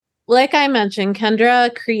like I mentioned,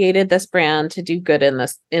 Kendra created this brand to do good in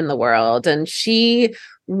the world. And she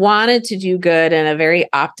wanted to do good in a very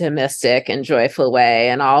optimistic and joyful way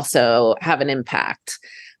and also have an impact.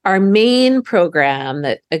 Our main program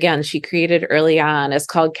that, again, she created early on is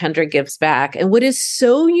called Kendra Gives Back. And what is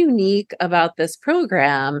so unique about this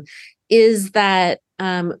program is that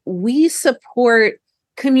we support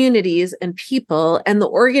communities and people and the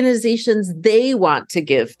organizations they want to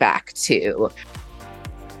give back to.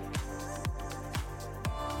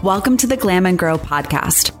 Welcome to the Glam and Grow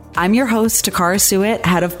podcast. I'm your host, Takara Suet,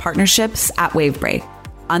 head of partnerships at Wavebreak.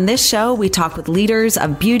 On this show, we talk with leaders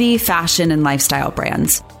of beauty, fashion, and lifestyle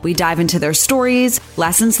brands. We dive into their stories,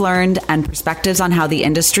 lessons learned, and perspectives on how the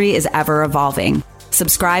industry is ever evolving.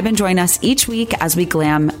 Subscribe and join us each week as we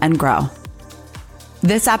glam and grow.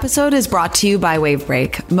 This episode is brought to you by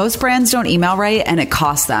Wavebreak. Most brands don't email right, and it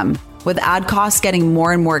costs them. With ad costs getting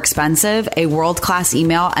more and more expensive, a world-class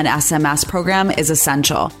email and SMS program is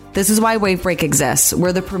essential. This is why Wavebreak exists.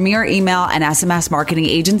 We're the premier email and SMS marketing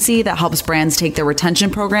agency that helps brands take their retention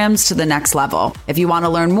programs to the next level. If you want to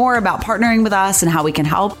learn more about partnering with us and how we can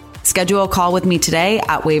help, schedule a call with me today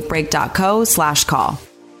at wavebreak.co/call.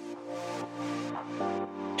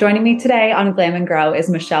 Joining me today on Glam and Grow is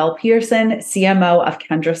Michelle Peterson, CMO of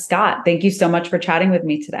Kendra Scott. Thank you so much for chatting with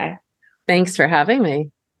me today. Thanks for having me.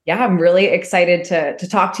 Yeah, I'm really excited to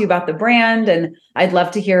talk to you about the brand, and I'd love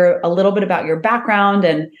to hear a little bit about your background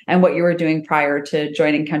and what you were doing prior to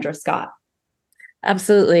joining Kendra Scott.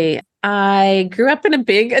 Absolutely. I grew up in a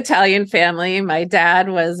big Italian family. My dad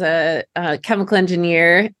was a chemical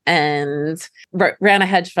engineer and ran a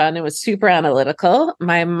hedge fund and was super analytical.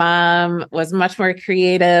 My mom was much more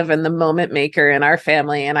creative and the moment maker in our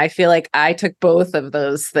family. And I feel like I took both of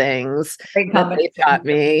those things that they taught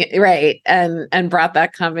me, right, and brought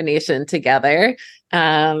that combination together.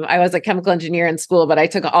 I was a chemical engineer in school, but I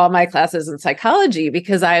took all my classes in psychology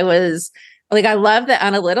because I love the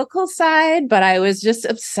analytical side, but I was just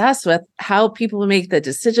obsessed with how people make the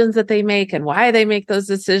decisions that they make and why they make those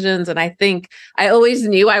decisions. And I think I always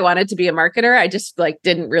knew I wanted to be a marketer. I just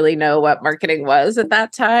didn't really know what marketing was at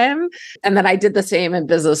that time. And then I did the same in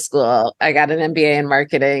business school. I got an MBA in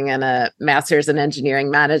marketing and a master's in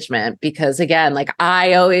engineering management because, again,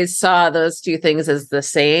 I always saw those two things as the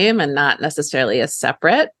same and not necessarily as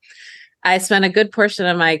separate. I spent a good portion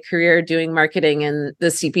of my career doing marketing in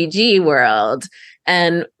the CPG world,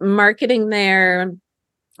 and marketing there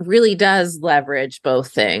really does leverage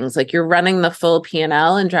both things. You're running the full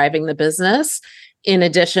P&L and driving the business in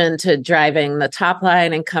addition to driving the top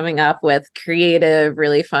line and coming up with creative,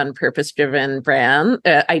 really fun, purpose-driven brand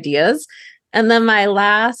ideas. And then my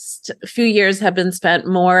last few years have been spent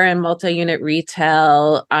more in multi-unit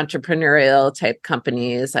retail, entrepreneurial type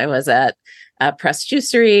companies. I was at Press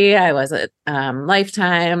Juicery, I was at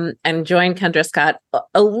Lifetime, and joined Kendra Scott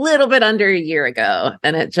a little bit under a year ago.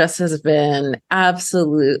 And it just has been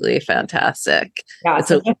absolutely fantastic. Yeah,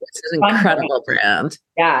 it's an incredible brand.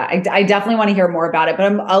 Yeah, I definitely want to hear more about it, but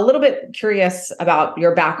I'm a little bit curious about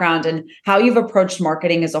your background and how you've approached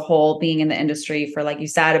marketing as a whole, being in the industry for, like you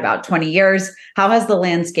said, about 20 years. How has the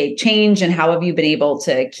landscape changed, and how have you been able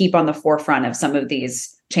to keep on the forefront of some of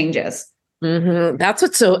these changes? Mm-hmm. That's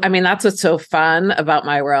what's so fun about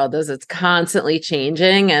my world is it's constantly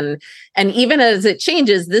changing. And even as it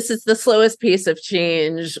changes, this is the slowest pace of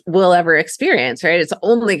change we'll ever experience, right? It's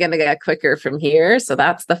only going to get quicker from here. So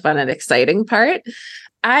that's the fun and exciting part.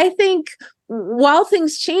 I think while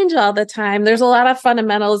things change all the time, there's a lot of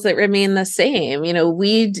fundamentals that remain the same.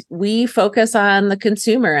 We focus on the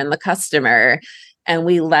consumer and the customer, and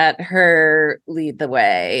we let her lead the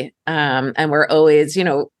way. And we're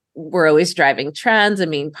always driving trends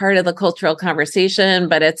and being part of the cultural conversation,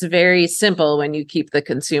 but it's very simple when you keep the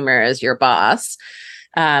consumer as your boss.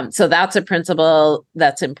 So that's a principle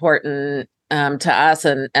that's important to us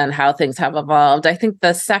and how things have evolved. I think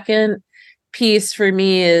the second piece for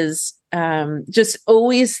me is just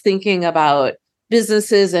always thinking about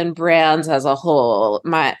businesses and brands as a whole.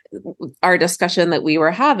 Our discussion that we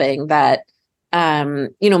were having that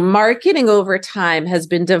marketing over time has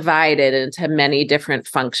been divided into many different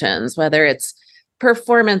functions, whether it's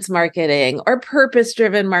performance marketing or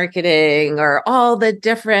purpose-driven marketing or all the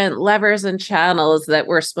different levers and channels that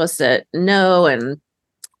we're supposed to know and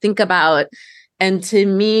think about. And to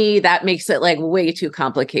me, that makes it way too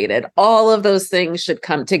complicated. All of those things should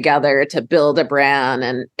come together to build a brand.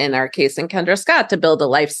 And in our case, in Kendra Scott, to build a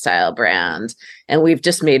lifestyle brand. And we've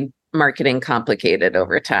just made marketing complicated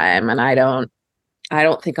over time. And I don't I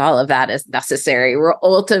don't think all of that is necessary. We're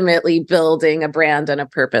ultimately building a brand and a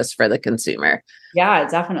purpose for the consumer. Yeah,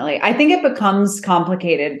 definitely. I think it becomes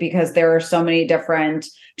complicated because there are so many different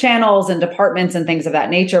channels and departments and things of that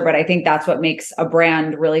nature. But I think that's what makes a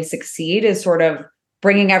brand really succeed, is sort of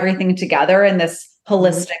bringing everything together in this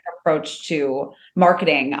holistic approach to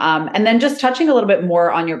marketing. And then just touching a little bit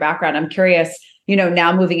more on your background, I'm curious,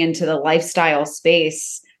 now moving into the lifestyle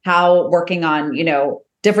space, how working on,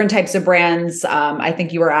 different types of brands. I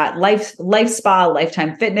think you were at Life Spa,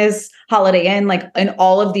 Lifetime Fitness, Holiday Inn, like in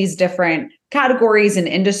all of these different categories and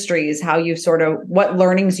industries, how you what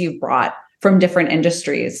learnings you've brought from different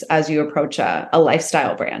industries as you approach a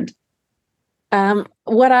lifestyle brand.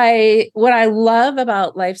 What I love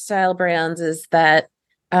about lifestyle brands is that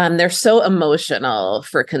they're so emotional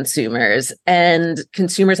for consumers, and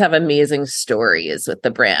consumers have amazing stories with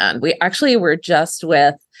the brand. We actually were just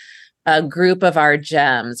with a group of our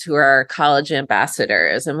gems who are our college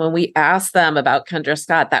ambassadors. And when we asked them about Kendra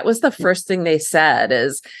Scott, that was the first thing they said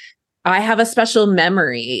is, I have a special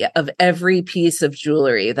memory of every piece of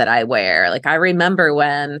jewelry that I wear. Like, I remember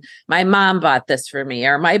when my mom bought this for me,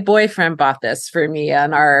 or my boyfriend bought this for me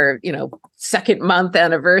on our, second month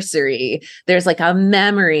anniversary. There's like a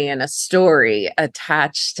memory and a story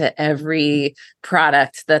attached to every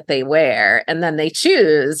product that they wear. And then they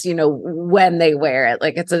choose, when they wear it.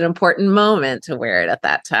 Like, it's an important moment to wear it at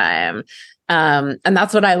that time. And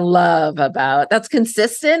that's what I love that's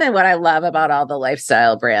consistent. And what I love about all the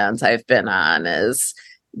lifestyle brands I've been on is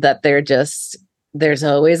that there's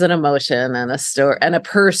always an emotion and a story and a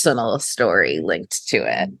personal story linked to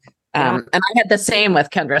it. And I had the same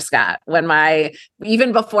with Kendra Scott.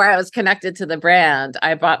 Even before I was connected to the brand,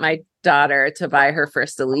 I bought my daughter to buy her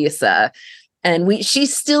first Elisa. And she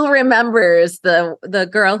still remembers the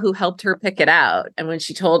girl who helped her pick it out. And when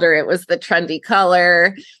she told her it was the trendy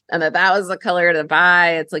color and that was the color to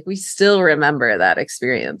buy, it's like, we still remember that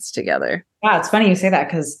experience together. Yeah, it's funny you say that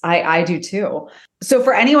because I do too. So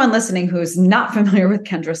for anyone listening who's not familiar with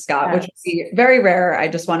Kendra Scott, which would be very rare, I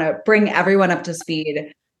just want to bring everyone up to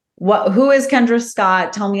speed. Who is Kendra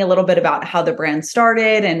Scott? Tell me a little bit about how the brand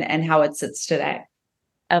started and how it sits today.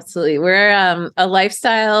 Absolutely. We're a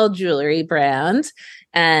lifestyle jewelry brand,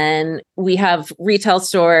 and we have retail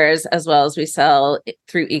stores as well as we sell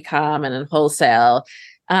through e-com and in wholesale.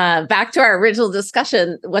 Back to our original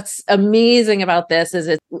discussion, what's amazing about this is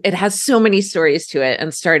it has so many stories to it,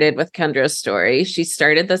 and started with Kendra's story. She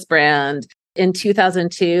started this brand in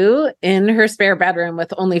 2002 in her spare bedroom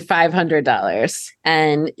with only $500.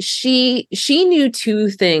 And she knew two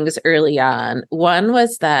things early on. One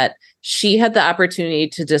was that she had the opportunity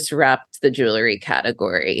to disrupt the jewelry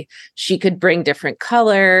category. She could bring different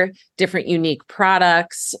color, different unique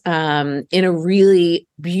products in a really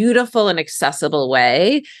beautiful and accessible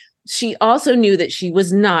way. She also knew that she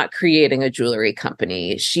was not creating a jewelry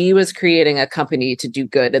company. She was creating a company to do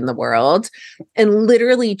good in the world. And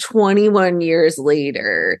literally 21 years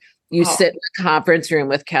later, you sit in a conference room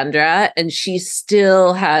with Kendra, and she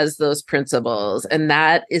still has those principles. And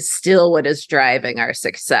that is still what is driving our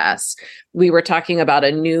success. We were talking about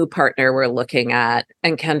a new partner we're looking at,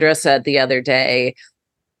 and Kendra said the other day,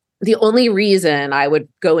 the only reason I would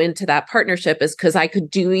go into that partnership is because I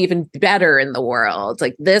could do even better in the world.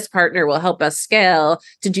 Like, this partner will help us scale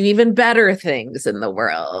to do even better things in the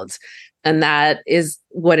world. And that is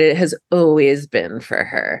what it has always been for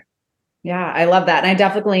her. Yeah, I love that. And I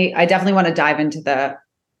definitely want to dive into the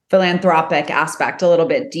philanthropic aspect a little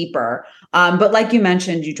bit deeper. But like you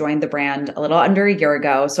mentioned, you joined the brand a little under a year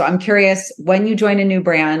ago. So I'm curious, when you join a new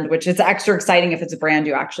brand, which is extra exciting if it's a brand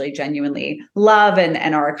you actually genuinely love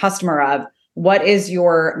and are a customer of, what is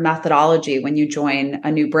your methodology when you join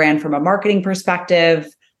a new brand from a marketing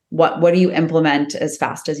perspective? What do you implement as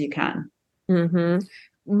fast as you can? Mm-hmm.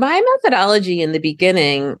 My methodology in the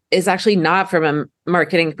beginning is actually not from a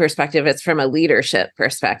marketing perspective. It's from a leadership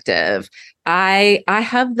perspective. I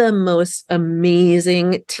have the most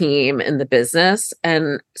amazing team in the business.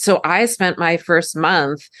 And so I spent my first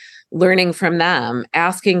month learning from them,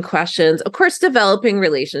 asking questions, of course, developing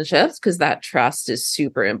relationships, because that trust is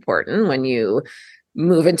super important when you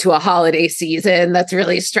move into a holiday season that's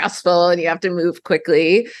really stressful and you have to move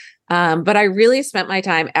quickly. But I really spent my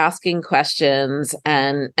time asking questions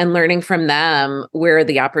and learning from them where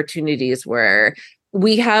the opportunities were.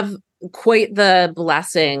 We have quite the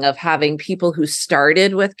blessing of having people who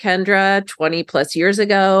started with Kendra 20 plus years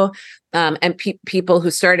ago, and people who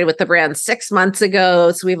started with the brand 6 months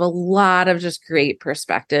ago. So we have a lot of just great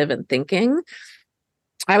perspective and thinking.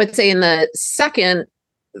 I would say in the second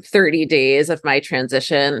 30 days of my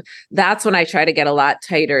transition, that's when I try to get a lot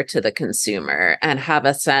tighter to the consumer and have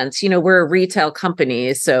a sense, we're a retail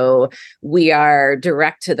company, so we are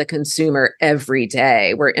direct to the consumer every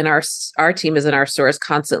day. We're in our team is in our stores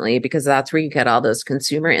constantly because that's where you get all those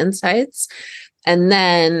consumer insights. And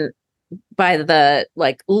then by the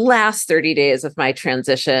last 30 days of my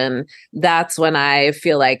transition, that's when I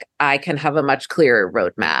feel like I can have a much clearer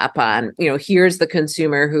roadmap on, here's the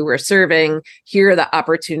consumer who we're serving, here are the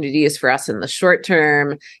opportunities for us in the short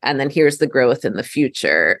term, and then here's the growth in the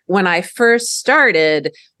future. When I first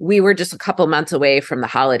started, we were just a couple months away from the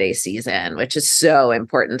holiday season, which is so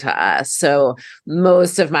important to us. So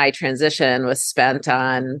most of my transition was spent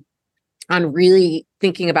on really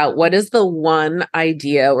thinking about what is the one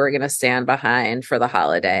idea we're going to stand behind for the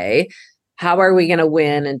holiday? How are we going to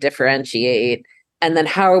win and differentiate? And then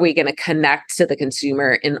how are we going to connect to the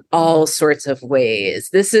consumer in all sorts of ways?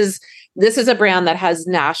 This is a brand that has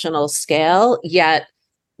national scale, yet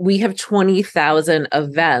we have 20,000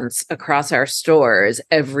 events across our stores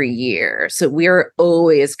every year. So we are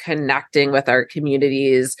always connecting with our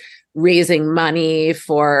communities, raising money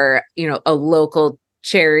for, a local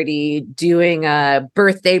charity, doing a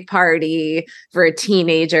birthday party for a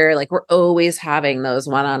teenager. We're always having those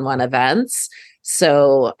one-on-one events.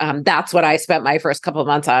 So that's what I spent my first couple of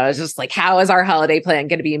months on. I was just like, how is our holiday plan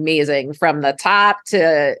going to be amazing from the top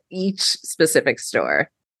to each specific store?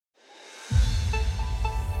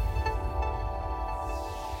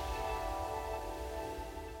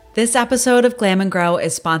 This episode of Glam and Grow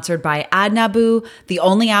is sponsored by AdNaboo, the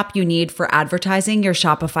only app you need for advertising your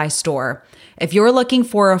Shopify store. If you're looking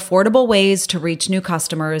for affordable ways to reach new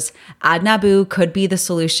customers, AdNaboo could be the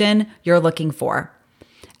solution you're looking for.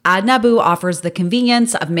 AdNaboo offers the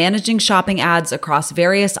convenience of managing shopping ads across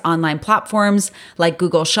various online platforms like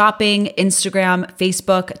Google Shopping, Instagram,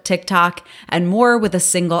 Facebook, TikTok, and more with a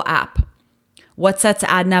single app. What sets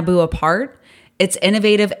AdNaboo apart? It's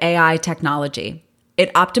innovative AI technology.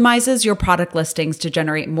 It optimizes your product listings to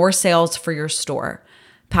generate more sales for your store.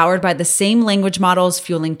 Powered by the same language models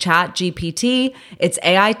fueling ChatGPT, its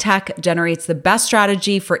AI tech generates the best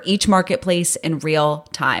strategy for each marketplace in real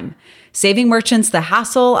time, saving merchants the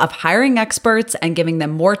hassle of hiring experts and giving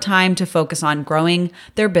them more time to focus on growing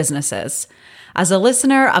their businesses. As a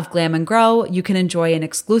listener of Glam and Grow, you can enjoy an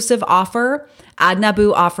exclusive offer.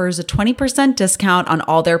 AdNaboo offers a 20% discount on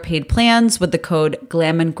all their paid plans with the code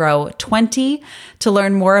GlamandGrow20. To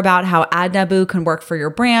learn more about how AdNaboo can work for your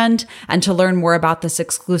brand and to learn more about this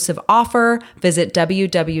exclusive offer, visit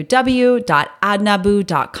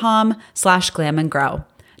www.adnaboo.com/glamandgrow.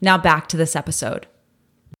 Now back to this episode.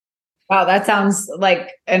 Wow, that sounds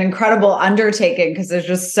like an incredible undertaking because there's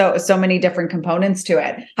just so many different components to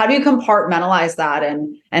it. How do you compartmentalize that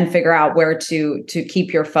and figure out where to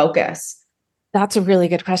keep your focus? That's a really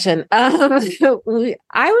good question. I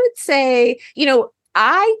would say,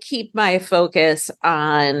 I keep my focus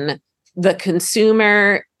on the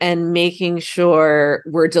consumer and making sure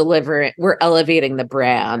we're elevating the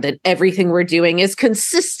brand, and everything we're doing is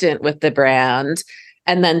consistent with the brand.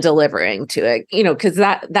 And then delivering to it, because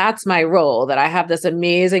that's my role, that I have this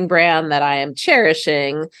amazing brand that I am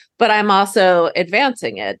cherishing, but I'm also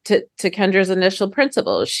advancing it to Kendra's initial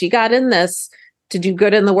principles. She got in this to do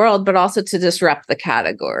good in the world, but also to disrupt the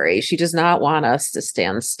category. She does not want us to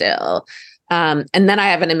stand still. And then I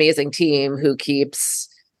have an amazing team who keeps,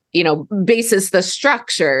 bases the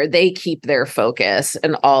structure. They keep their focus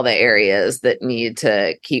in all the areas that need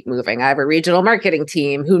to keep moving. I have a regional marketing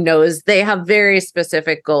team who knows they have very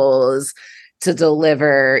specific goals to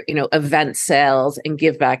deliver, event sales and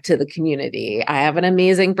give back to the community. I have an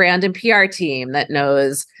amazing brand and PR team that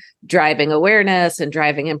knows driving awareness and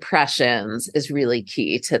driving impressions is really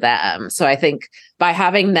key to them. So I think by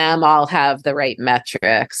having them all have the right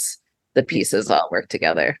metrics, the pieces all work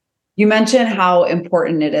together. You mentioned how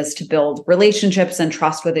important it is to build relationships and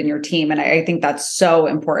trust within your team. And I think that's so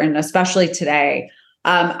important, especially today.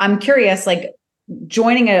 I'm curious,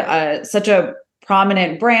 joining such a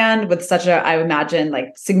prominent brand with such a, I imagine,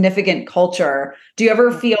 significant culture, do you ever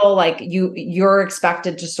feel like you're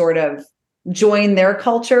expected to sort of join their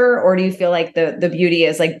culture, or do you feel like the beauty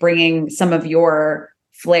is bringing some of your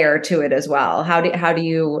flair to it as well? How do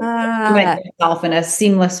you make yourself in a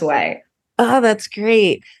seamless way? Oh, that's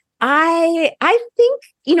great. I think,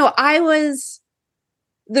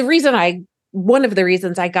 one of the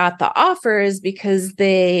reasons I got the offer is because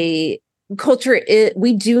we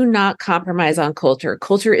do not compromise on culture.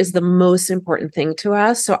 Culture is the most important thing to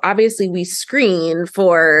us. So obviously we screen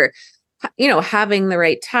for, having the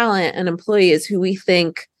right talent and employees who we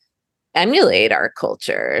think emulate our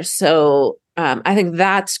culture. So I think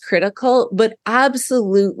that's critical, but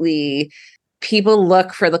absolutely people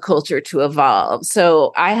look for the culture to evolve.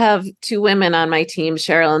 So I have two women on my team,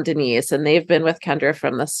 Cheryl and Denise, and they've been with Kendra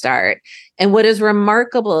from the start. And what is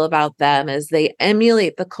remarkable about them is they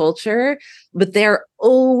emulate the culture, but they're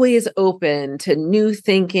always open to new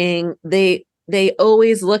thinking. They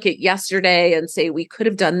always look at yesterday and say, we could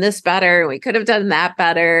have done this better, we could have done that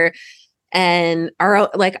better, and are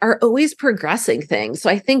always progressing things. So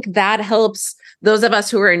I think that helps those of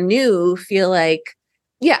us who are new feel like,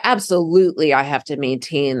 yeah, absolutely, I have to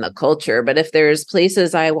maintain the culture. But if there's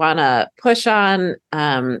places I want to push on,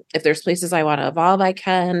 if there's places I want to evolve, I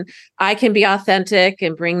can be authentic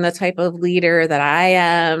and bring the type of leader that I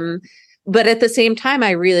am. But at the same time,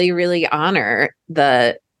 I really, really honor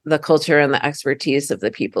the culture and the expertise of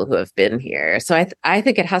the people who have been here. So I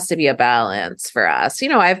think it has to be a balance for us.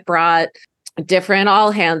 I've brought different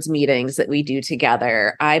all hands meetings that we do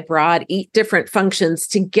together. I brought 8 different functions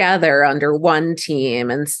together under one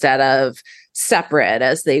team instead of separate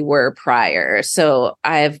as they were prior. So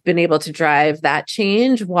I've been able to drive that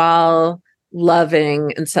change while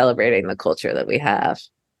loving and celebrating the culture that we have.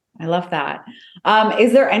 I love that.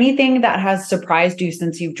 Is there anything that has surprised you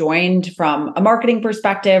since you've joined from a marketing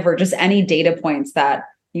perspective, or just any data points that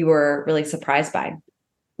you were really surprised by?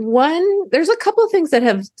 There's a couple of things that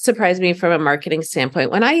have surprised me from a marketing standpoint.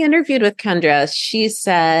 When I interviewed with Kendra,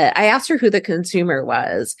 I asked her who the consumer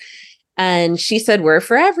was. And she said, we're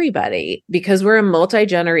for everybody because we're a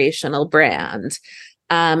multi-generational brand.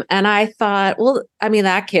 And I thought, well, I mean,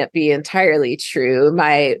 that can't be entirely true.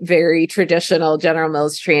 My very traditional General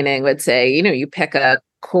Mills training would say, you pick a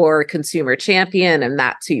core consumer champion and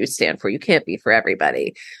that's who you stand for. You can't be for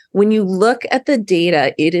everybody. When you look at the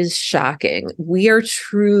data, it is shocking. We are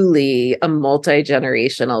truly a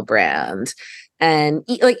multi-generational brand. And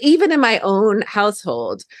even in my own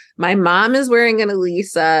household, my mom is wearing an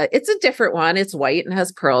Elisa. It's a different one. It's white and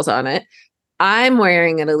has pearls on it. I'm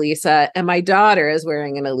wearing an Elisa and my daughter is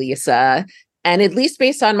wearing an Elisa. And at least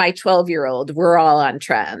based on my 12-year-old, we're all on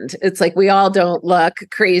trend. It's like we all don't look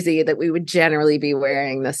crazy that we would generally be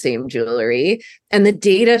wearing the same jewelry. And the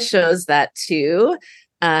data shows that too.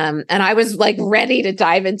 And I was ready to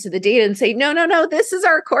dive into the data and say, no, this is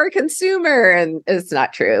our core consumer. And it's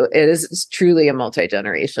not true. It's truly a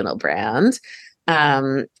multi-generational brand.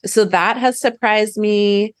 So that has surprised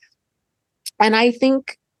me. And I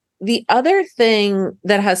think the other thing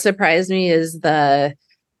that has surprised me is the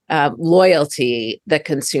loyalty that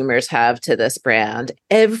consumers have to this brand.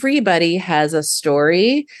 Everybody has a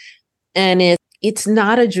story, and it's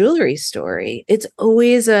not a jewelry story. It's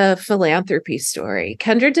always a philanthropy story.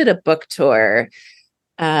 Kendra did a book tour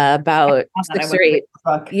about 6 or 8.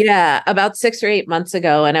 Yeah, about 6 or 8 months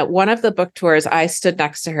ago. And at one of the book tours, I stood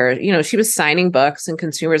next to her. She was signing books and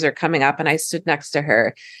consumers are coming up, and I stood next to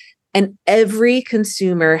her. And every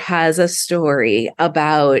consumer has a story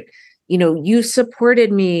about, you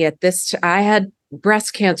supported me at this. I had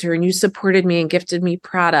breast cancer and you supported me and gifted me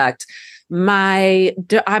product. I'm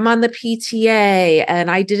on the PTA and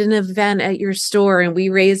I did an event at your store and we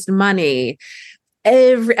raised money.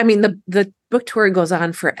 The book tour goes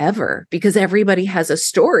on forever because everybody has a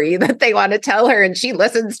story that they want to tell her and she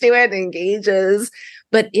listens to it and engages.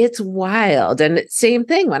 But it's wild. And same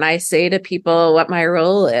thing when I say to people what my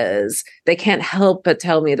role is, they can't help but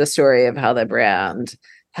tell me the story of how the brand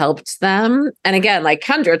helped them. And again,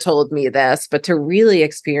 Kendra told me this, but to really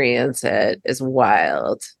experience it is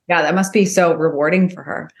wild. Yeah, that must be so rewarding for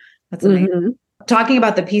her. That's amazing. Mm-hmm. Talking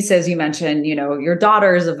about the pieces you mentioned, your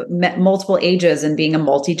daughters of multiple ages and being a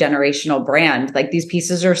multi-generational brand, these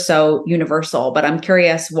pieces are so universal. But I'm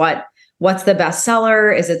curious, what's the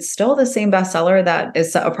bestseller? Is it still the same bestseller that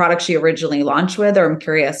is a product she originally launched with? Or I'm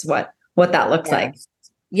curious what that looks like.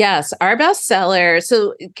 Yes, our bestseller.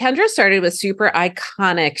 So Kendra started with super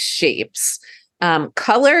iconic shapes.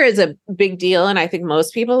 Color is a big deal. And I think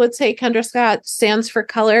most people would say Kendra Scott stands for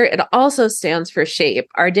color. It also stands for shape.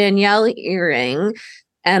 Our Danielle earring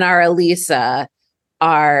and our Elisa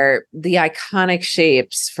are the iconic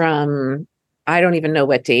shapes from, I don't even know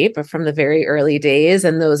what date, but from the very early days.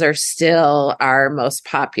 And those are still our most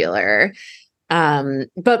popular.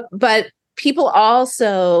 But people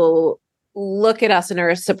also look at us and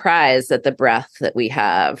are surprised at the breadth that we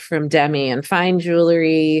have, from demi and fine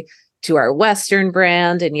jewelry to our Western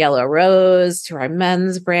brand and Yellow Rose to our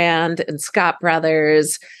men's brand and Scott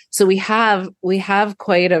Brothers. So we have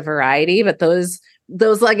quite a variety, but those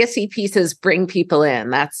those legacy pieces bring people in.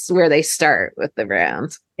 That's where they start with the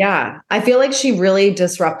brand. Yeah. I feel like she really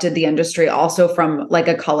disrupted the industry also from like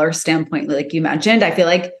a color standpoint. Like you mentioned, I feel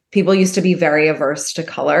like people used to be very averse to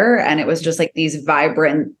color, and it was just like these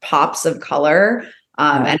vibrant pops of color.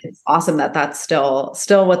 And it's awesome that that's still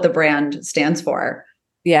what the brand stands for.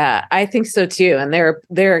 Yeah, I think so too. And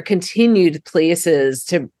there are continued places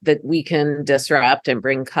that we can disrupt and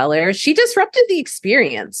bring color. She disrupted the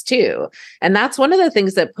experience too. And that's one of the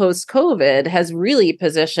things that post-COVID has really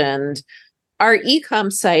positioned our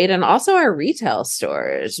e-com site and also our retail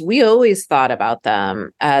stores. We always thought about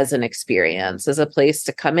them as an experience, as a place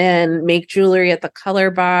to come in, make jewelry at the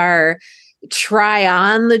color bar, try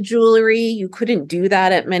on the jewelry. You couldn't do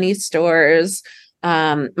that at many stores.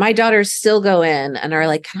 My daughters still go in and are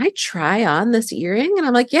like, can I try on this earring? And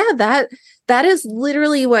I'm like, yeah, that is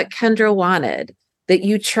literally what Kendra wanted, that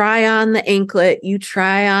you try on the anklet, you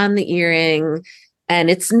try on the earring, and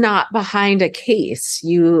it's not behind a case.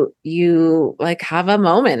 You like have a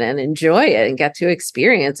moment and enjoy it and get to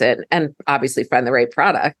experience it, and obviously find the right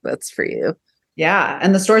product that's for you. Yeah.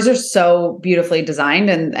 And the stores are so beautifully designed,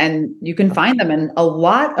 and you can find them in a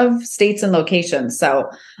lot of states and locations. So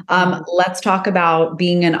let's talk about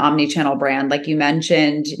being an omni-channel brand. Like you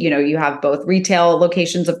mentioned, you have both retail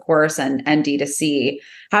locations, of course, and D2C.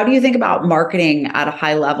 How do you think about marketing at a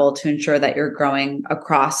high level to ensure that you're growing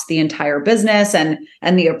across the entire business and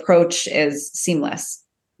the approach is seamless?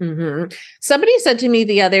 Mm-hmm. Somebody said to me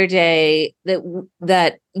the other day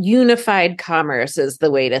that unified commerce is the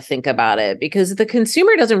way to think about it, because the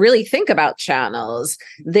consumer doesn't really think about channels.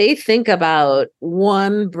 They think about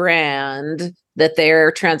one brand that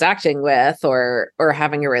they're transacting with or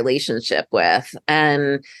having a relationship with.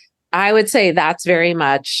 And I would say that's very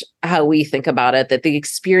much how we think about it, that the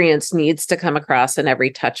experience needs to come across in every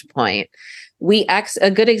touch point.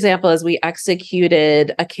 A good example is we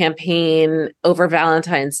executed a campaign over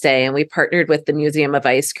Valentine's Day, and we partnered with the Museum of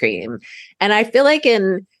Ice Cream. And I feel like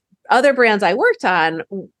in other brands I worked on,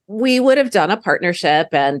 we would have done a partnership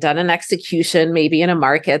and done an execution, maybe in a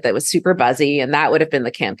market that was super buzzy, and that would have been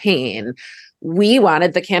the campaign. We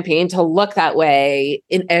wanted the campaign to look that way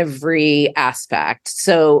in every aspect.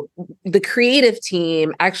 So the creative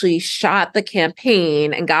team actually shot the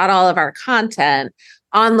campaign and got all of our content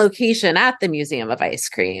on location at the Museum of Ice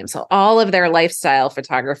Cream. So all of their lifestyle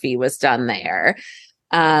photography was done there.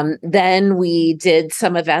 Then we did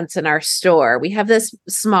some events in our store. We have this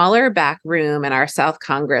smaller back room in our South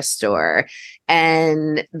Congress store,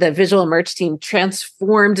 and the visual merch team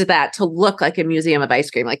transformed that to look like a Museum of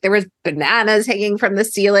Ice Cream. Like there was bananas hanging from the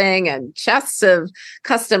ceiling and chests of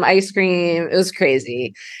custom ice cream. It was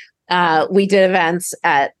crazy. We did events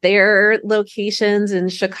at their locations in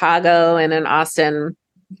Chicago and in Austin.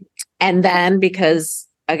 And then because,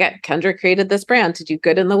 again, Kendra created this brand to do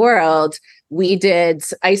good in the world, we did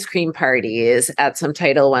ice cream parties at some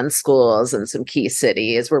Title I schools in some key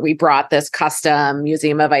cities where we brought this custom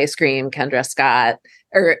Museum of Ice Cream, Kendra Scott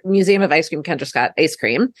ice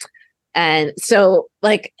cream. And so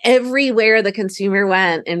like everywhere the consumer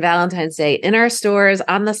went in Valentine's Day, in our stores,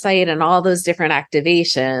 on the site, and all those different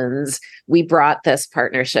activations, we brought this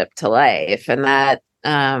partnership to life. And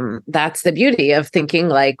that's the beauty of thinking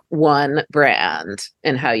like one brand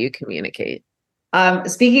and how you communicate.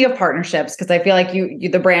 Speaking of partnerships, because I feel like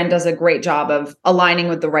the brand does a great job of aligning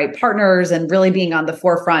with the right partners and really being on the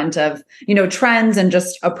forefront of, trends and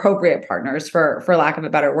just appropriate partners for lack of a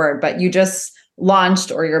better word. But you just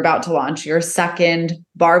launched, or you're about to launch, your second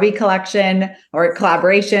Barbie collection or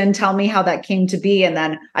collaboration. Tell me how that came to be. And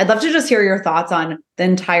then I'd love to just hear your thoughts on the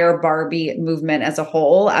entire Barbie movement as a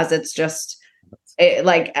whole, as it's just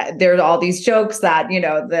there's all these jokes that,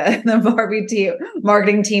 the Barbie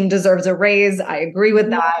marketing team deserves a raise. I agree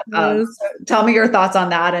with that. So tell me your thoughts on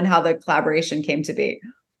that and how the collaboration came to be.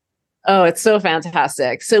 Oh, it's so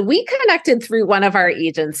fantastic. So we connected through one of our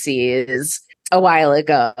agencies a while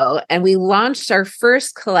ago, and we launched our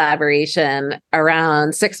first collaboration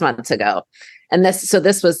around 6 months ago. And this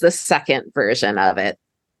was the second version of it.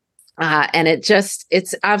 And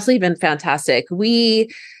it's absolutely been fantastic. We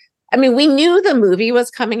knew the movie was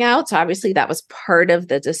coming out, so obviously that was part of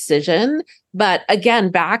the decision. But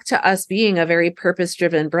again, back to us being a very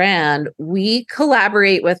purpose-driven brand, we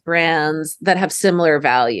collaborate with brands that have similar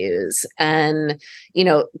values. And,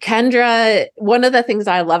 Kendra, one of the things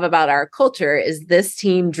I love about our culture is this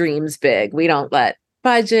team dreams big. We don't let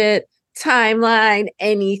budget, timeline,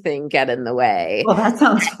 anything get in the way. Well, that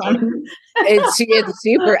sounds fun. It's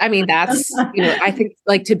super. That's, I think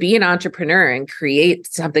like to be an entrepreneur and create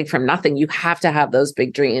something from nothing, you have to have those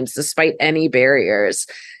big dreams despite any barriers.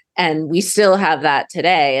 And we still have that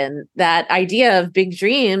today. And that idea of big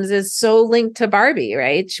dreams is so linked to Barbie,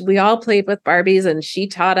 right? We all played with Barbies, and she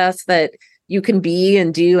taught us that you can be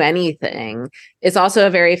and do anything. It's also a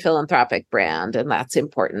very philanthropic brand, and that's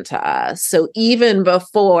important to us. So even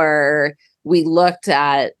before we looked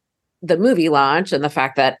at the movie launch and the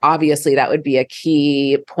fact that obviously that would be a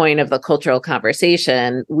key point of the cultural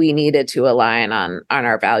conversation, we needed to align on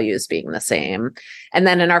our values being the same. And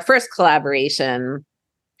then in our first collaboration,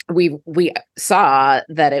 we saw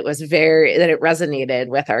that it resonated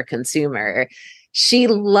with our consumer. She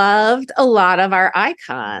loved a lot of our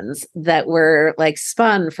icons that were like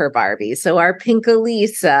spun for Barbie. So our Pink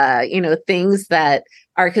Elisa, things that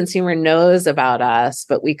our consumer knows about us,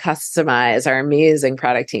 but we customize, our amazing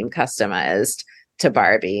product team customized to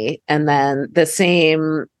Barbie. And then the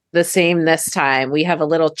same this time. We have a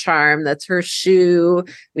little charm that's her shoe.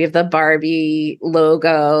 We have the Barbie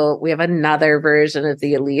logo. We have another version of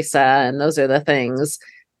the Elisa. And those are the things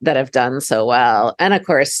that have done so well. And of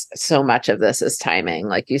course, so much of this is timing.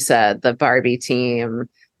 Like you said, the Barbie team,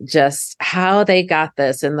 just how they got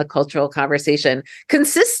this in the cultural conversation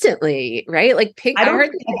consistently, right? Like pink, I heard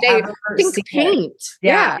pink paint.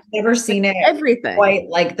 Yeah. I've never seen it everything quite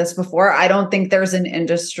like this before. I don't think there's an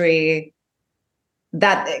industry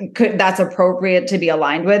that's appropriate to be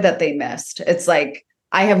aligned with that they missed. It's like,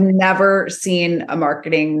 I have never seen a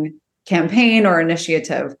marketing campaign or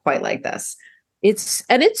initiative quite like this. It's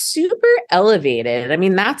super elevated. I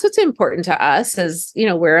mean, that's what's important to us is,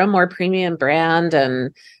 we're a more premium brand,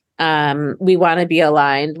 and we want to be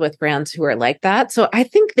aligned with brands who are like that. So I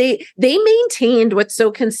think they maintained what's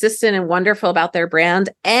so consistent and wonderful about their brand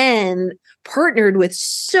and partnered with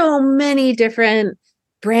so many different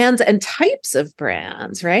brands and types of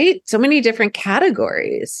brands, right? So many different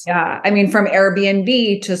categories. Yeah. I mean, from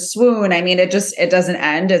Airbnb to Swoon, I mean, it doesn't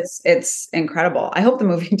end. It's incredible. I hope the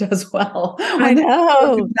movie does well. I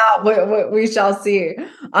know. Not what we shall see.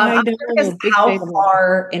 I'm curious, how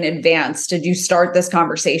far in advance did you start this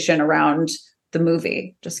conversation around the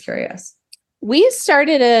movie? Just curious. We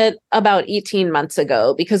started it about 18 months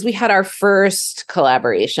ago because we had our first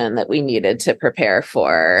collaboration that we needed to prepare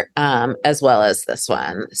for, as well as this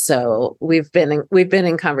one. So we've been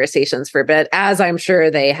in conversations for a bit, as I'm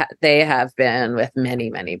sure they have been with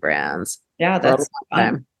many, many brands. Yeah, that's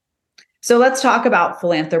fun. So let's talk about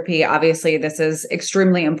philanthropy. Obviously, this is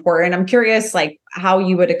extremely important. I'm curious, like, how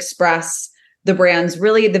you would express the brand's,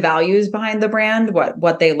 really the values behind the brand,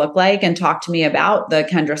 what they look like, and talk to me about the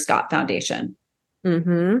Kendra Scott Foundation.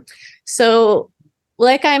 Mm-hmm. So,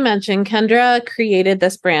 like I mentioned, Kendra created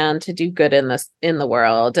this brand to do good in the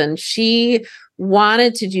world, and she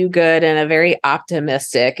wanted to do good in a very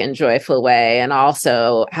optimistic and joyful way, and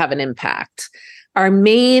also have an impact. Our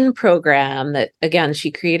main program that, again,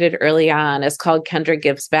 she created early on is called Kendra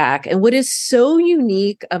Gives Back. And what is so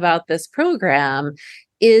unique about this program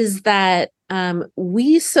is that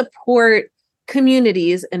we support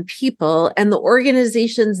communities and people and the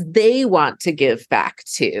organizations they want to give back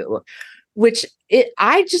to, which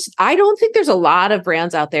I don't think there's a lot of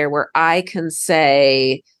brands out there where I can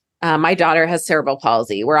say, my daughter has cerebral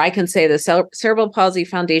palsy, where I can say the Cerebral Palsy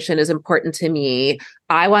Foundation is important to me.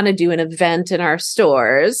 I want to do an event in our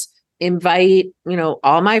stores, invite,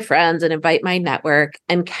 all my friends and invite my network.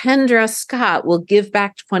 And Kendra Scott will give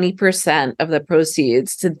back 20% of the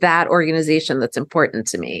proceeds to that organization that's important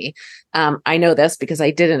to me. I know this because I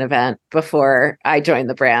did an event before I joined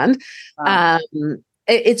the brand. Wow.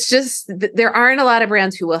 It's just, there aren't a lot of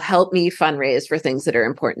brands who will help me fundraise for things that are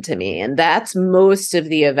important to me. And that's most of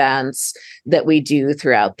the events that we do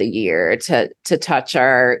throughout the year to touch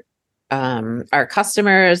our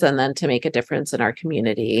customers and then to make a difference in our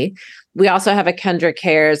community. We also have a Kendra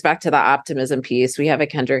Cares, back to the optimism piece. We have a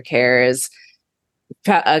Kendra Cares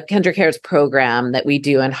program that we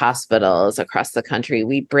do in hospitals across the country.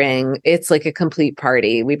 It's like a complete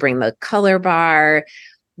party. We bring the color bar.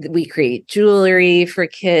 We create jewelry for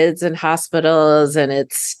kids in hospitals. And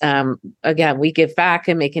it's, again, we give back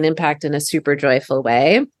and make an impact in a super joyful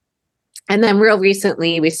way. And then real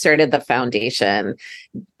recently, we started the foundation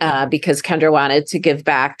because Kendra wanted to give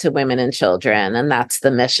back to women and children. And that's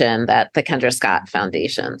the mission that the Kendra Scott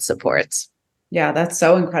Foundation supports. Yeah, that's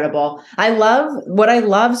so incredible. What I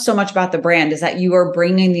love so much about the brand is that you are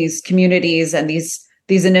bringing these communities and these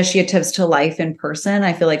initiatives to life in person.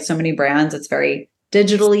 I feel like so many brands, it's very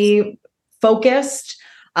digitally focused.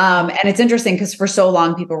 And it's interesting because for so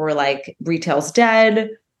long, people were like, retail's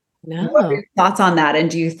dead. No. What are your thoughts on that? And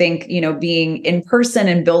do you think, being in person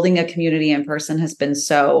and building a community in person has been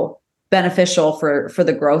so beneficial for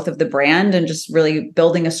the growth of the brand and just really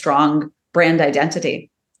building a strong brand identity?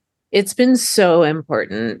 It's been so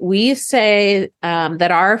important. We say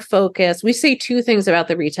that our focus, we say two things about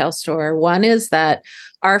the retail store. One is that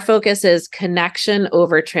our focus is connection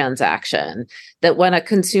over transaction, that when a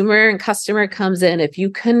consumer and customer comes in, if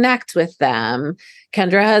you connect with them,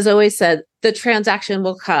 Kendra has always said the transaction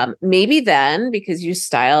will come. Maybe then because you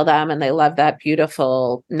style them and they love that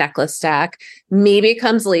beautiful necklace stack. Maybe it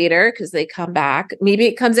comes later because they come back. Maybe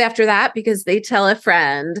it comes after that because they tell a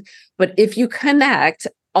friend. But if you connect,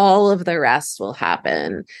 all of the rest will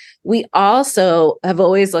happen. We also have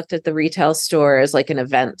always looked at the retail store as like an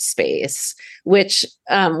event space, which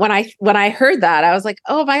when I heard that, I was like,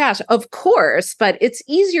 oh my gosh, of course. But it's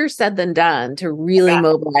easier said than done to really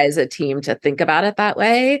mobilize a team to think about it that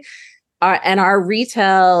way. And our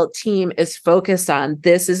retail team is focused on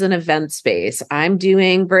this is an event space. I'm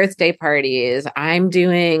doing birthday parties. I'm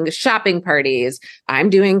doing shopping parties.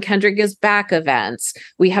 I'm doing Kendra Gives Back events.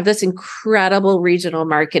 We have this incredible regional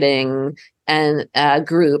marketing and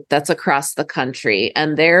group that's across the country,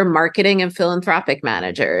 and they're marketing and philanthropic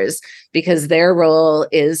managers because their role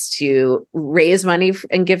is to raise money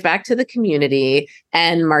and give back to the community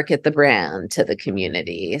and market the brand to the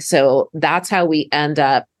community. So that's how we end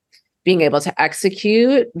up being able to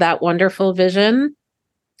execute that wonderful vision.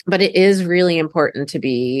 But it is really important to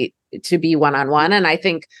be one-on-one. And I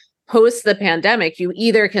think post the pandemic, you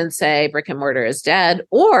either can say brick and mortar is dead,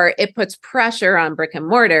 or it puts pressure on brick and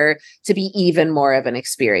mortar to be even more of an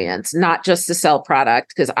experience, not just to sell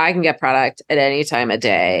product, because I can get product at any time of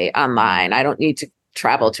day online. I don't need to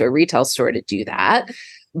travel to a retail store to do that.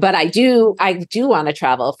 But I do want to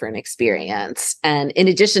travel for an experience. And in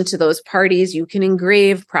addition to those parties, you can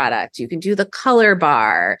engrave product. You can do the color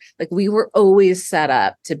bar. Like, we were always set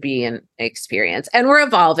up to be an experience, and we're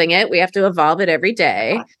evolving it. We have to evolve it every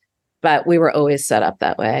day, but we were always set up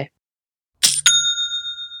that way.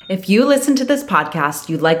 If you listen to this podcast,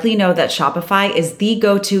 you likely know that Shopify is the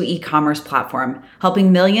go-to e-commerce platform,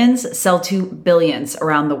 helping millions sell to billions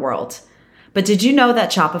around the world. But did you know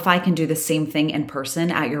that Shopify can do the same thing in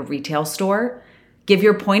person at your retail store? Give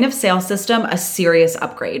your point of sale system a serious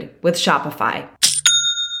upgrade with Shopify.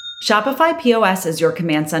 Shopify POS is your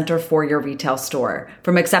command center for your retail store.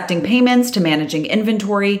 From accepting payments to managing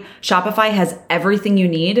inventory, Shopify has everything you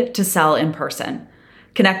need to sell in person.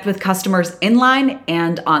 Connect with customers inline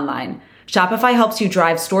and online. Shopify helps you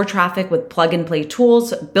drive store traffic with plug-and-play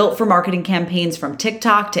tools built for marketing campaigns from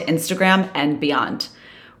TikTok to Instagram and beyond.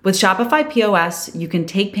 With Shopify POS, you can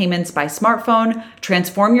take payments by smartphone,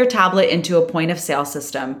 transform your tablet into a point of sale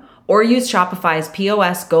system, or use Shopify's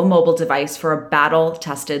POS Go mobile device for a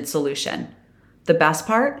battle-tested solution. The best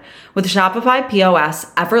part? With Shopify POS,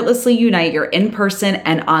 effortlessly unite your in-person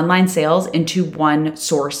and online sales into one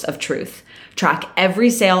source of truth. Track every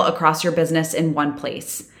sale across your business in one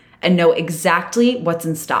place and know exactly what's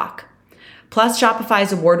in stock. Plus,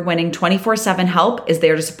 Shopify's award-winning 24/7 help is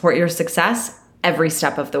there to support your success every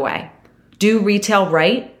step of the way. Do retail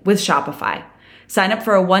right with Shopify. Sign up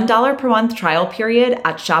for a $1 per month trial period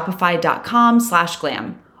at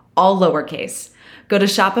shopify.com/glam, all lowercase. Go to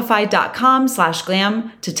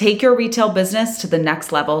shopify.com/glam to take your retail business to the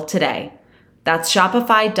next level today. That's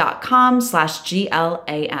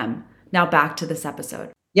shopify.com/GLAM. Now back to this episode.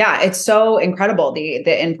 Yeah, it's so incredible,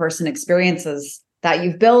 the in-person experiences that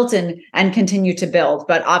you've built and continue to build.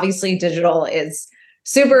 But obviously digital is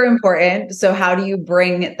super important. So how do you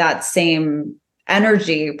bring that same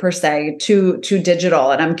energy per se to digital?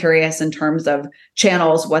 And I'm curious in terms of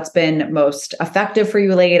channels, what's been most effective for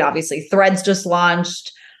you lately? Obviously Threads just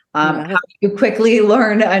launched. How do you quickly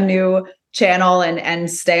learn a new channel and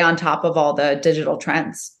stay on top of all the digital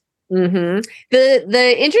trends? Mm-hmm.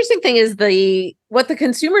 The interesting thing is what the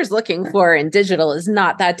consumer is looking for in digital is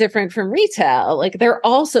not that different from retail. Like, they're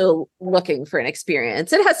also looking for an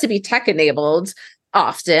experience. It has to be tech enabled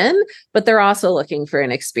often, but they're also looking for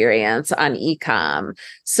an experience on e-com.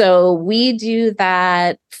 So we do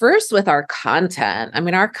that first with our content. I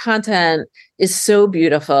mean, our content is so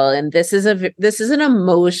beautiful, and this is an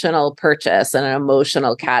emotional purchase and an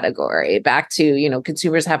emotional category. Back to,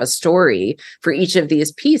 consumers have a story for each of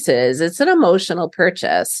these pieces. It's an emotional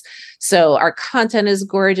purchase. So our content is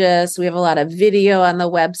gorgeous. We have a lot of video on the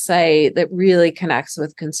website that really connects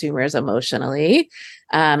with consumers emotionally.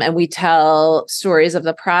 And we tell stories of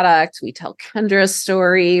the product. We tell Kendra's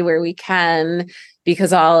story where we can,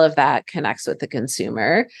 because all of that connects with the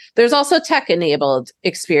consumer. There's also tech-enabled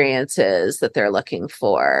experiences that they're looking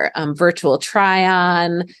for, virtual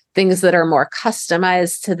try-on, things that are more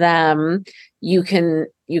customized to them. You can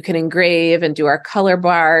engrave and do our color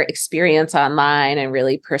bar experience online and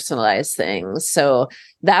really personalize things. So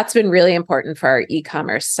that's been really important for our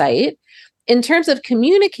e-commerce site. in terms of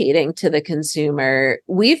communicating to the consumer,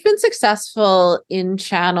 we've been successful in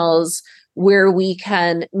channels where we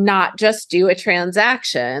can not just do a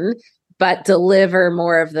transaction, but deliver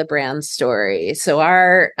more of the brand story. So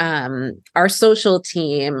our social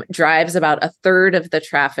team drives about a third of the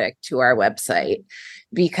traffic to our website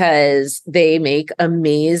because they make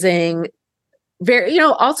amazing, very,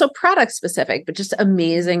 also product specific, but just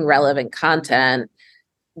amazing, relevant content,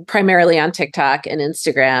 primarily on TikTok and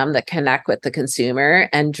Instagram, that connect with the consumer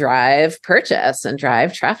and drive purchase and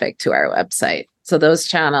drive traffic to our website. So those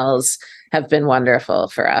channels have been wonderful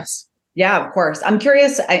for us. Yeah, of course. I'm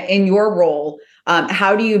curious, in your role,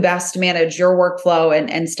 how do you best manage your workflow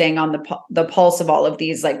and staying on the pulse of all of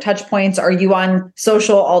these like touch points? Are you on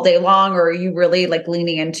social all day long, or are you really like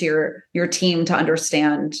leaning into your team to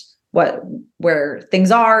understand where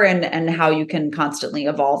things are and how you can constantly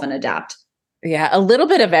evolve and adapt? Yeah, a little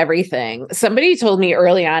bit of everything. Somebody told me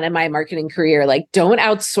early on in my marketing career, like, don't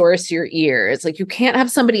outsource your ears. Like, you can't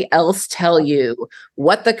have somebody else tell you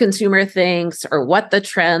what the consumer thinks or what the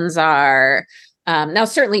trends are. Now,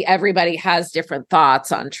 certainly everybody has different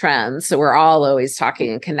thoughts on trends. So we're all always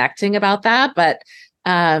talking and connecting about that. But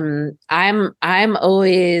I'm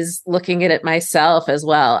always looking at it myself as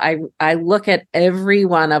well. I look at every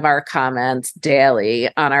one of our comments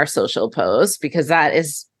daily on our social posts, because that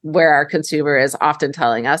is where our consumer is often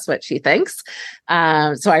telling us what she thinks.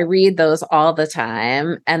 So I read those all the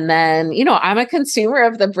time. And then, I'm a consumer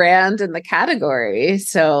of the brand and the category.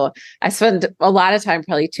 So I spend a lot of time,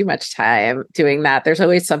 probably too much time doing that. There's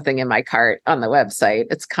always something in my cart on the website.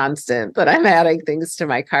 It's constant that I'm adding things to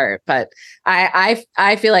my cart. But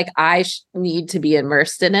I feel like I need to be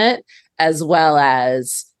immersed in it, as well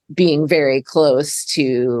as being very close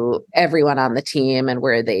to everyone on the team and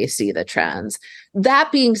where they see the trends.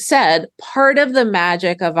 That being said, part of the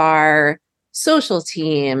magic of our social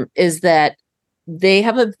team is that they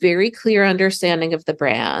have a very clear understanding of the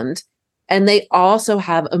brand, and they also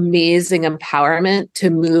have amazing empowerment to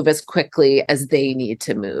move as quickly as they need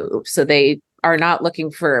to move. So they are not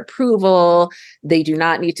looking for approval. They do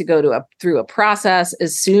not need to go through a process.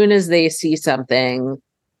 As soon as they see something,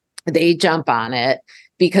 they jump on it,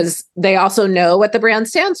 because they also know what the brand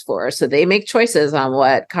stands for. So they make choices on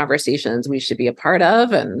what conversations we should be a part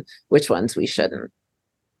of and which ones we shouldn't.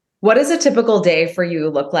 What does a typical day for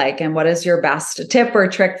you look like? And what is your best tip or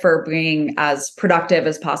trick for being as productive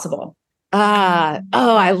as possible?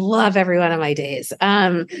 I love every one of my days.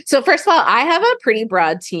 So first of all, I have a pretty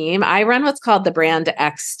broad team. I run what's called the Brand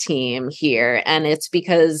X team here. And it's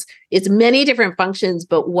because it's many different functions,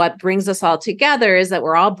 but what brings us all together is that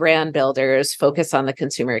we're all brand builders focused on the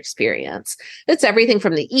consumer experience. It's everything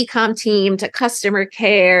from the e-com team to customer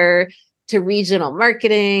care, to regional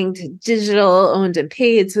marketing, to digital, owned and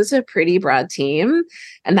paid. So it's a pretty broad team.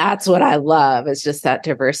 And that's what I love, is just that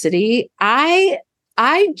diversity. I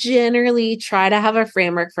generally try to have a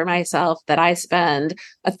framework for myself that I spend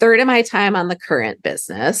a third of my time on the current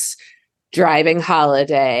business, driving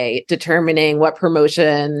holiday, determining what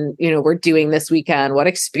promotion, we're doing this weekend, what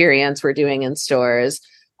experience we're doing in stores,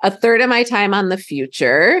 a third of my time on the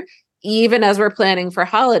future. Even as we're planning for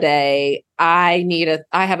holiday, I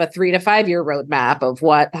have a 3 to 5 year roadmap of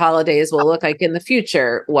what holidays will look like in the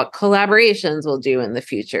future, what collaborations we'll do in the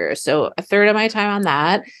future. So a third of my time on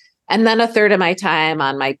that. And then a third of my time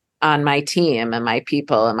on my team and my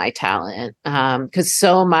people and my talent. Because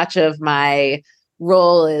so much of my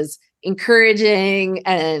role is encouraging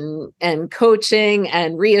and coaching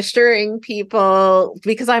and reassuring people,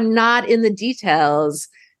 because I'm not in the details.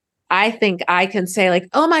 I think I can say like,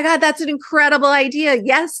 oh my God, that's an incredible idea.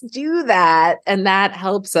 Yes, do that. And that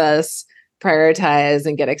helps us prioritize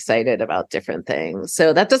and get excited about different things.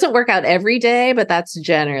 So that doesn't work out every day, but that's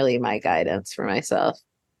generally my guidance for myself.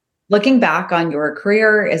 Looking back on your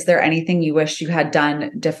career, is there anything you wish you had done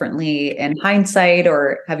differently in hindsight,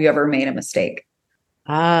 or have you ever made a mistake?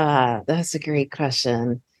 That's a great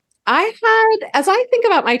question. As I think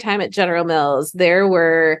about my time at General Mills, there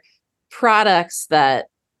were products that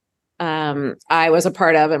I was a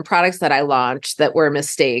part of and products that I launched that were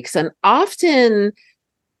mistakes. And often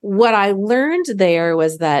what I learned there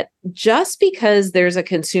was that just because there's a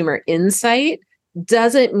consumer insight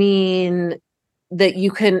doesn't mean that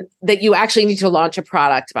you actually need to launch a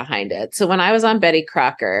product behind it. So when I was on Betty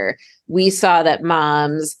Crocker, we saw that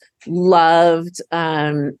moms loved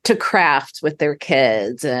to craft with their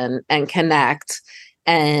kids and connect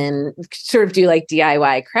and sort of do like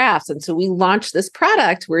DIY crafts. And so we launched this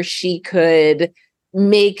product where she could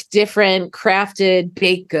make different crafted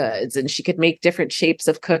baked goods and she could make different shapes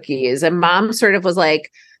of cookies. And mom sort of was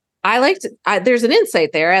like, there's an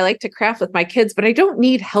insight there. I like to craft with my kids, but I don't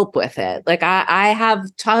need help with it. Like I have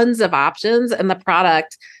tons of options and the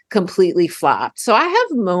product completely flopped. So I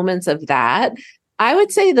have moments of that. I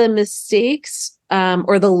would say the mistakes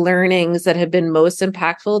or the learnings that have been most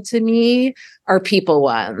impactful to me are people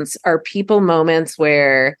moments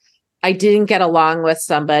where I didn't get along with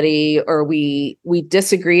somebody or we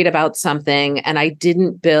disagreed about something and I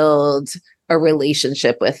didn't build a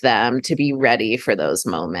relationship with them to be ready for those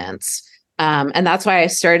moments. And that's why I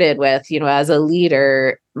started with, as a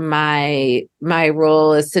leader, my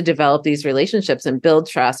role is to develop these relationships and build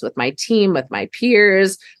trust with my team, with my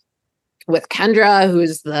peers, with Kendra,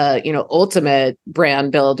 who's the, ultimate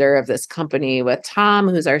brand builder of this company, with Tom,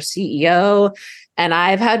 who's our CEO. And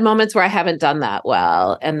I've had moments where I haven't done that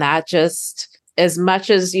well. And that just, as much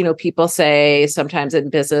as, people say sometimes in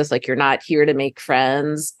business, like you're not here to make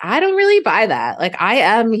friends, I don't really buy that. Like I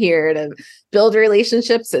am here to build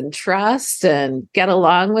relationships and trust and get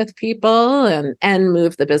along with people and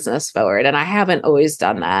move the business forward. And I haven't always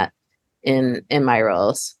done that in my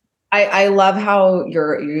roles. I love how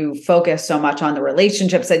you focus so much on the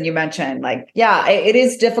relationships. And you mentioned it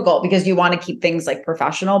is difficult because you want to keep things like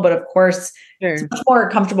professional, but of course, sure, it's much more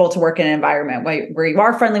comfortable to work in an environment where you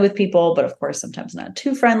are friendly with people, but of course, sometimes not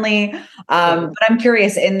too friendly. But I'm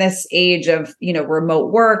curious, in this age of,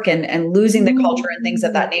 remote work and losing the culture and things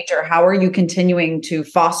of that nature, how are you continuing to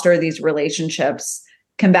foster these relationships,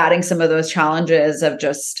 combating some of those challenges of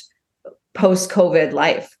just post-COVID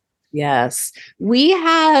life? Yes, we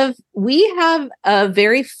have a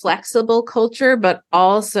very flexible culture, but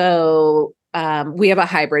also we have a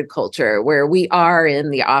hybrid culture where we are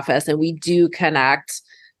in the office and we do connect,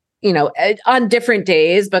 on different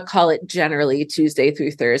days, but call it generally Tuesday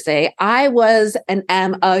through Thursday. I was and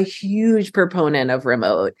am a huge proponent of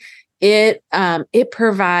remote. It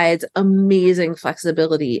provides amazing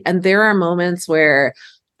flexibility, and there are moments where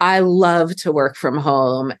I love to work from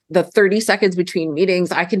home. The 30 seconds between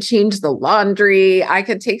meetings, I can change the laundry. I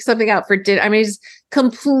could take something out for dinner. I mean, it's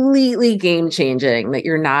completely game changing that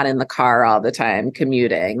you're not in the car all the time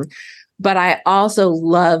commuting. But I also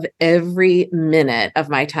love every minute of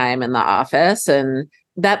my time in the office. And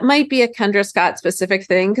that might be a Kendra Scott specific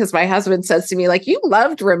thing, because my husband says to me, like, you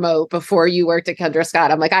loved remote before you worked at Kendra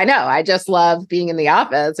Scott. I'm like, I know, I just love being in the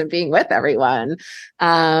office and being with everyone.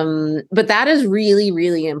 But that is really,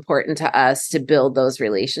 really important to us to build those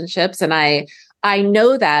relationships. And I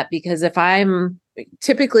know that because if I'm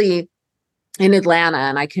typically in Atlanta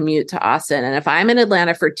and I commute to Austin, and if I'm in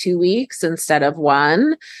Atlanta for 2 weeks instead of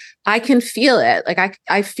one, I can feel it. Like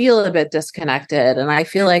I feel a bit disconnected, and I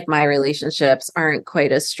feel like my relationships aren't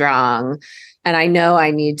quite as strong. And I know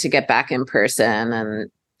I need to get back in person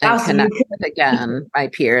and connect with, again, my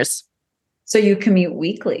peers. So you commute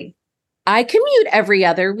weekly? I commute every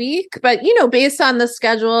other week, but based on the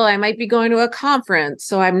schedule, I might be going to a conference,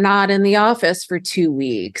 so I'm not in the office for 2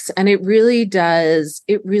 weeks. And it really does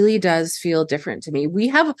feel different to me. We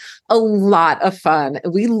have a lot of fun.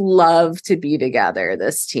 We love to be together,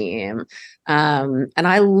 this team. And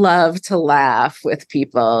I love to laugh with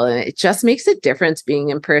people. And it just makes a difference being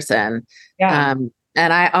in person. Yeah.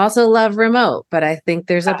 And I also love remote, but I think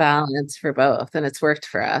there's a balance for both, and it's worked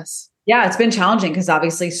for us. Yeah, it's been challenging because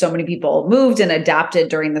obviously so many people moved and adapted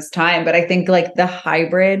during this time. But I think the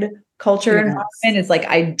hybrid culture environment is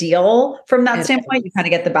ideal from that standpoint. You kind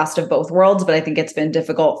of get the best of both worlds, but I think it's been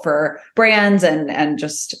difficult for brands and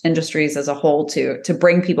just industries as a whole to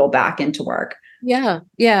bring people back into work. Yeah.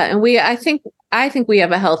 Yeah. And I think we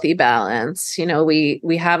have a healthy balance.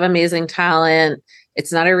 We have amazing talent.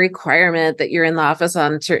 It's not a requirement that you're in the office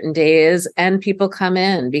on certain days, and people come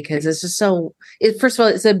in because it's just first of all,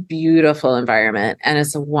 it's a beautiful environment and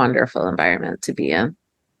it's a wonderful environment to be in.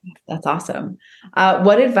 That's awesome.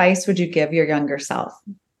 What advice would you give your younger self?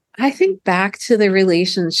 I think back to the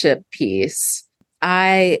relationship piece.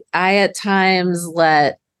 I at times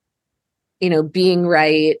let, being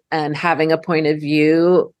right and having a point of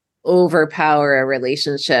view overpower a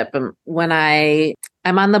relationship. When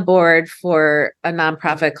I'm on the board for a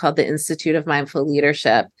nonprofit called the Institute of Mindful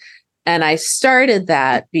Leadership. And I started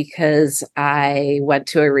that because I went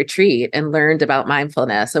to a retreat and learned about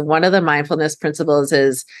mindfulness. And one of the mindfulness principles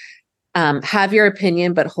is have your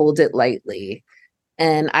opinion, but hold it lightly.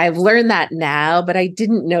 And I've learned that now, but I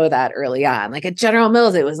didn't know that early on. Like at General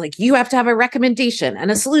Mills, it was like, you have to have a recommendation and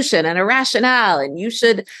a solution and a rationale, and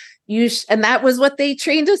and that was what they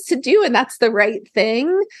trained us to do. And that's the right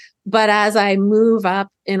thing. But as I move up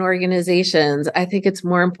in organizations, I think it's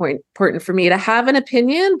more important for me to have an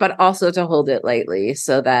opinion, but also to hold it lightly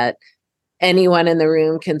so that anyone in the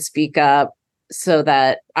room can speak up, so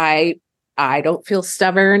that I I don't feel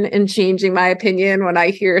stubborn in changing my opinion when I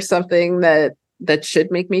hear something that should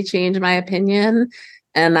make me change my opinion.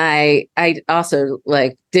 And I also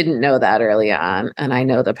like didn't know that early on, and I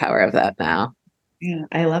know the power of that now. Yeah,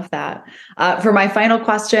 I love that. For my final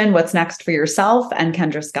question, what's next for yourself and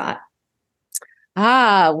Kendra Scott?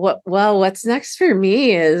 What's next for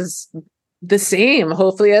me is the same,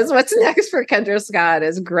 hopefully, as what's next for Kendra Scott,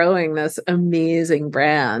 is growing this amazing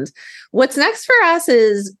brand. What's next for us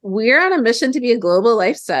is we're on a mission to be a global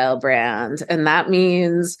lifestyle brand. And that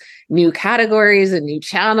means new categories and new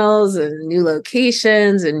channels and new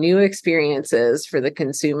locations and new experiences for the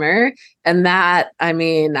consumer. And that, I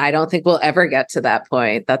mean, I don't think we'll ever get to that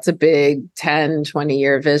point. That's a big 10,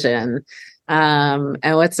 20-year vision. And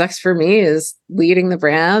what's next for me is leading the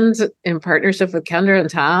brand in partnership with Kendra and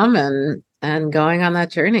Tom and going on that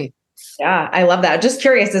journey. Yeah, I love that. Just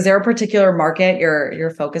curious, is there a particular market you're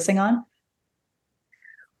focusing on?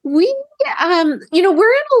 We're in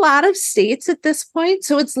a lot of states at this point,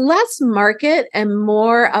 so it's less market and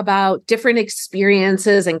more about different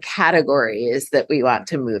experiences and categories that we want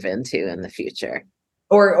to move into in the future.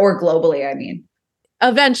 Or globally, I mean.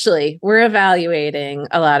 Eventually, we're evaluating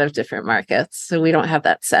a lot of different markets, so we don't have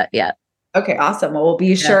that set yet. Okay, awesome. Well, we'll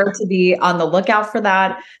be sure to be on the lookout for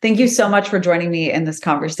that. Thank you so much for joining me in this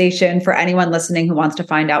conversation. For anyone listening who wants to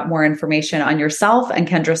find out more information on yourself and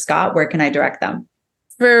Kendra Scott, where can I direct them?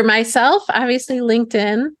 For myself, obviously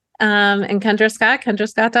LinkedIn, and Kendra Scott,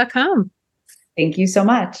 kendrascott.com. Thank you so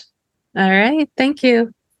much. All right. Thank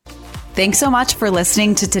you. Thanks so much for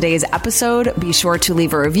listening to today's episode. Be sure to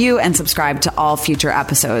leave a review and subscribe to all future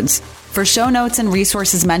episodes. For show notes and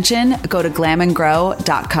resources mentioned, go to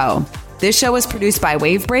glamandgrow.co. This show is produced by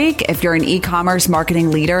Wavebreak. If you're an e-commerce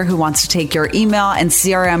marketing leader who wants to take your email and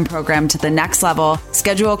CRM program to the next level,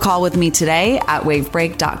 schedule a call with me today at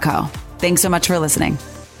wavebreak.co. Thanks so much for listening.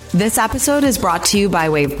 This episode is brought to you by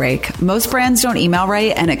Wavebreak. Most brands don't email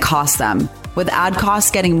right, and it costs them. With ad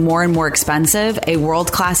costs getting more and more expensive, a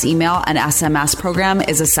world-class email and SMS program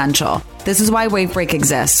is essential. This is why Wavebreak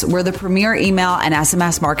exists. We're the premier email and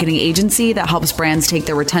SMS marketing agency that helps brands take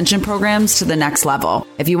their retention programs to the next level.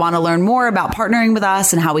 If you want to learn more about partnering with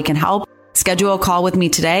us and how we can help, schedule a call with me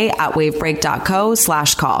today at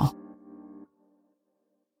wavebreak.co/call.